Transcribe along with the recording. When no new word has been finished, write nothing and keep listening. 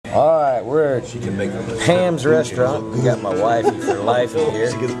Alright, we're at PAM'S restaurant. We got my wifey for life in here.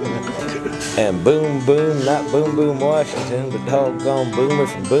 And Boom Boom, not Boom Boom Washington, but doggone Boomer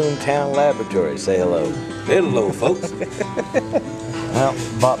from BOOMTOWN Laboratory. Say hello. Hello, folks. Well,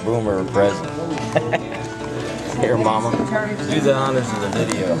 bought Boomer a present. Here, Mama. Do the honors of the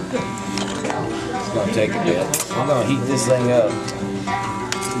video. It's gonna take a bit. I'm gonna heat this thing up.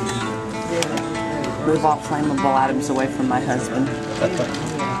 Move all flammable items away from my husband.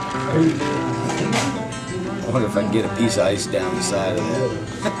 I wonder if I can get a piece of ice down the side of that.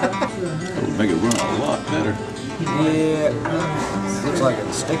 It would make it run a lot better. Yeah, looks like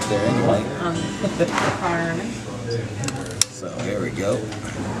it'll stick there anyway. So here we go.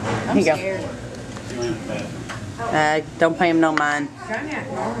 Here you go. Don't pay him no mind.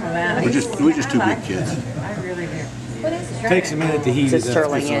 We're just two big kids. Takes a minute to heat It's a it up.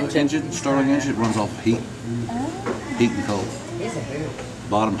 Stirling engine. Stirling engine, runs off heat. Heat and cold.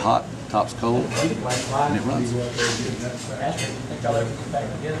 Bottom hot, top's cold, and it runs.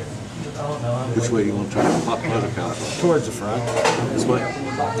 Which way do you want to turn it? Clockwise or counterclockwise? Towards the front. This way?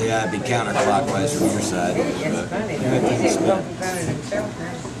 Yeah, it'd be counterclockwise from your side.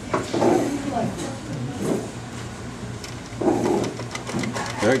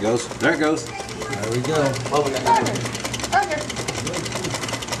 There it goes. There it goes. There we go.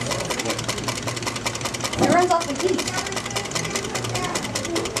 It runs off the heat.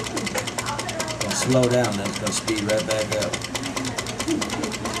 Gonna slow down, then it's gonna speed right back up.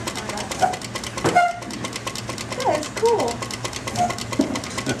 That's cool.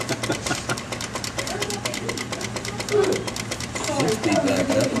 Should speed back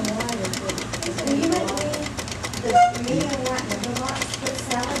up.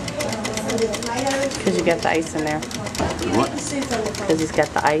 Because you got the ice in there. What? Because he's got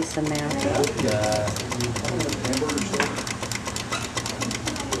the ice in there.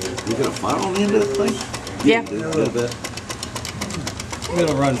 You got a fire on the end of that thing? Yeah. A little bit.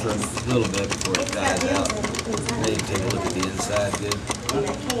 It'll run for a little bit before it dies out. Maybe take a look at the inside, good.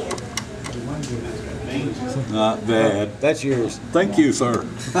 Not bad. That's yours. Thank you, sir.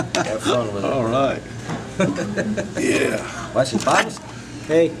 Have fun with it. All right. Yeah. Watch the bottom.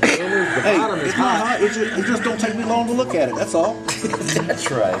 Hey, the bottom is It's not hot. It just don't take me long to look at it. That's all.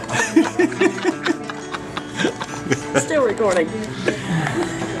 That's right. Still recording.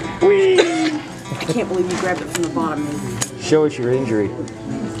 Whee! I can't believe you grabbed it from the bottom. Show us your injury.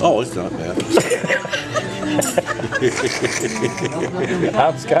 Oh, it's not bad.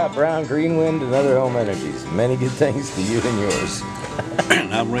 I'm Scott Brown, Greenwind and Other Home Energies. Many good things to you and yours.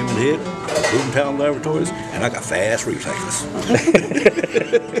 And I'm Raymond Head, BOOMTOWN Laboratories, and I got fast reflexes.